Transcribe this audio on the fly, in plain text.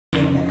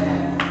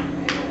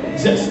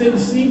just didn't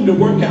seem to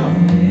work out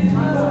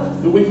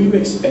the way you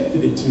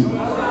expected it to.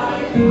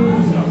 I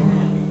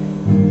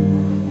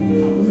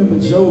remember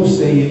Job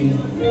saying,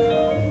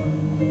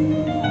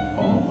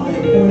 all my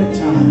appointed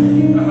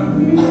time.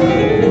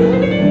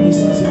 He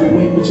says he will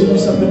wait, but you know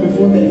something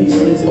before that? He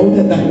says, oh,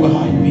 that thou will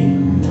hide me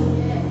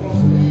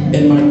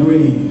in my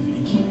grave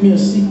and keep me a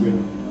secret.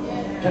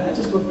 Can I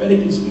just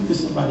prophetically speak to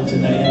somebody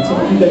tonight and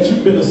tell you that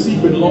you've been a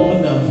secret long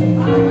enough?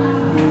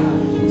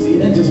 See,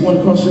 that just went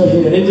across your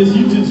head. You just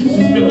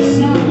been a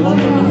secret long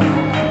enough.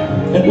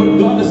 And what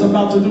God is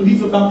about to do,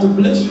 he's about to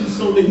bless you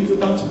so that he's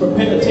about to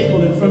prepare a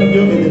table in front of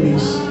your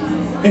enemies.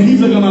 And he's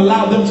going to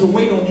allow them to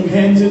wait on you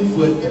hands and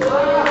foot.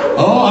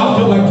 Oh, I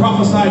feel like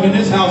prophesying in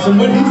this house. And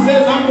what he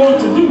says I'm going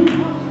to do,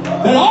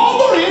 that all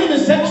the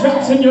enemies set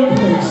traps in your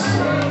place.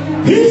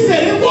 He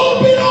said it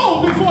won't be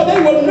long before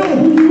they will know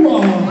who you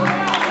are.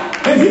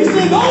 And he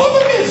said, all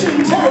the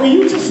mission, Terry,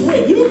 you just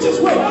wait. You just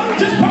wait.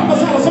 Just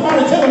prophesy to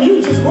somebody, tell them, you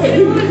just wait.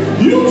 You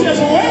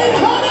just wait,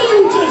 honey,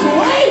 you just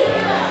wait.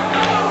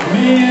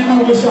 Man, I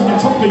wish I could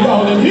talk to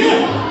y'all in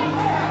here.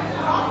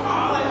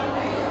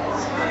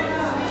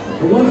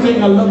 The one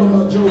thing I love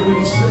about Job when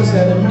he says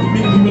that, and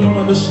many people don't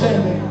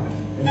understand it,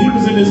 and he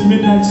was in his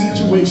midnight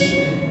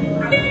situation.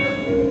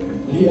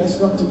 He asked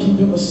God to keep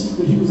him a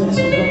secret. He was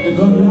asking God, to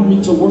God allow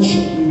me to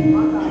worship you.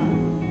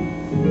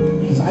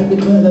 Because I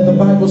declare that the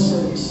Bible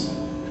says,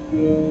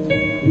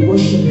 we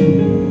worship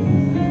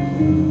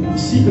him. The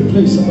secret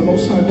place of the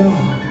Most High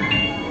God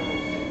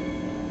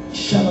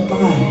shall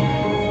abide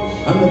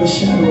under the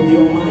shadow of the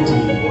Almighty.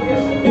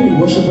 Any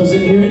worshipers in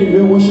here? Any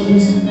real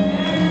worshipers?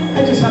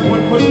 I just have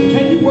one question.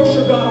 Can you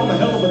worship God on the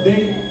hell of a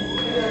day?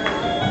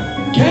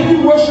 Can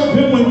you worship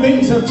him when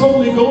things have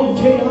totally gone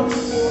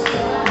chaos?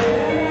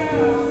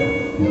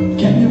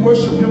 Can you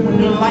worship him when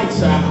your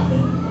lights are out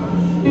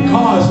and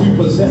cars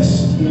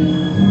repossessed,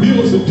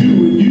 bills are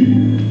due, and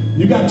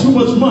you got too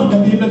much money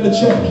at the end of the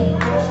check?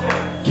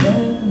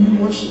 Can you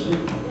worship him?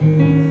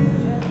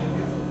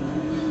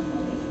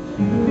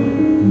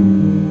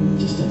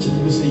 Just touch it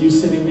and say you're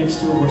sitting next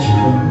to a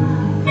worshiper.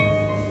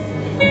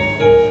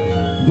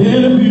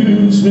 Been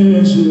abused,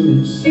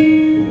 misused,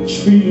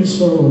 treated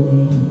so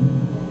wrong.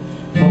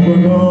 I was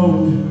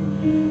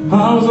alone, I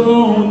was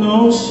alone,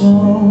 no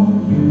song.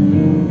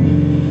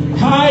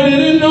 I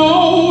didn't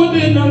know,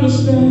 didn't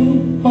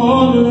understand,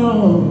 all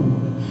alone.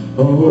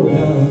 Oh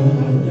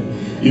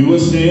God, you were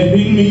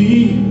sending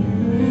me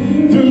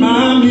through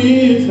my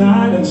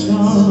midnight and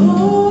storm.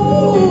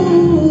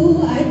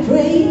 So I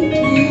prayed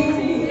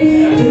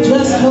to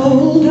just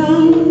hold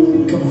on.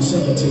 Come on,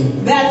 sing it to me.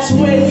 That's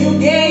when you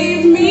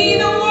gave me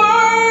the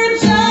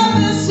words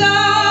of the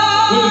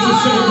song. What did you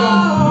say,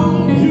 God?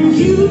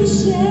 You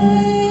said,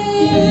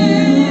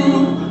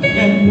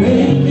 and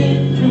make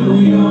it through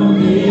your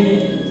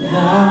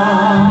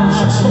midnight.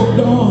 Just hold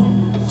on.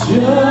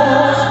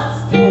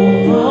 Just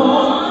hold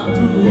on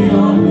through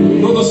your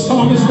midnight. Though the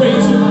storm is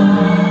raging,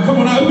 come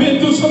on, I've been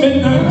through some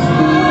midnights.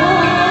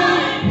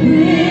 I've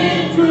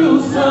been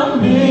through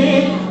some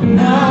midnight.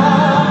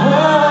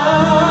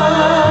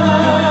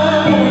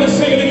 Let's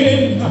sing it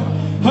again.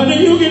 Honey,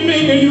 you can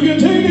make it, you can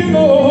take it,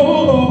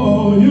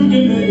 oh, you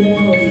can make it.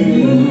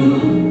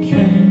 You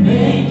can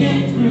make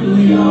it through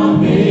your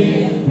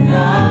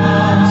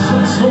midnight.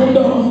 Just hold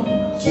on.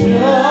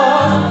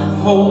 Just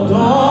hold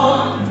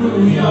on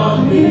through your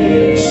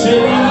midnight.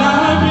 Say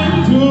I've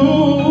been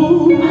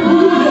through.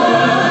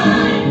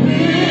 I've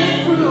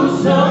been through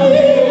some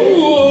midnight.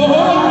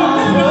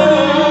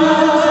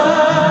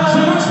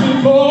 Just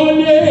before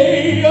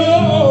day,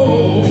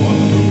 oh,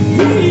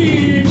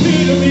 lead me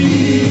to be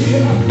a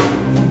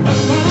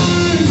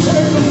fine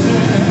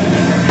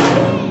circumstance.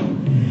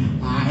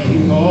 I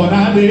thought I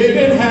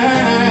didn't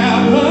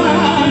have a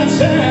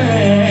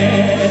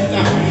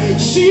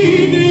chance. She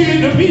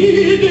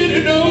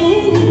didn't know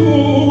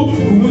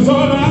who was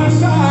on our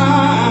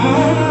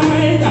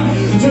side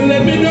to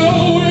let me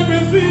know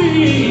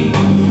everything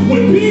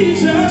would be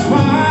just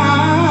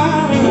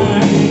fine.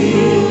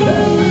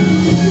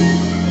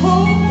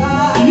 Oh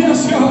God,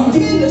 Yes, God.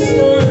 in the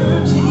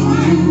scourge,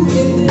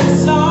 in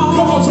this song.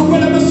 Come on, to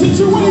whatever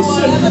situation.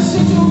 Whatever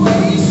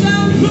situation.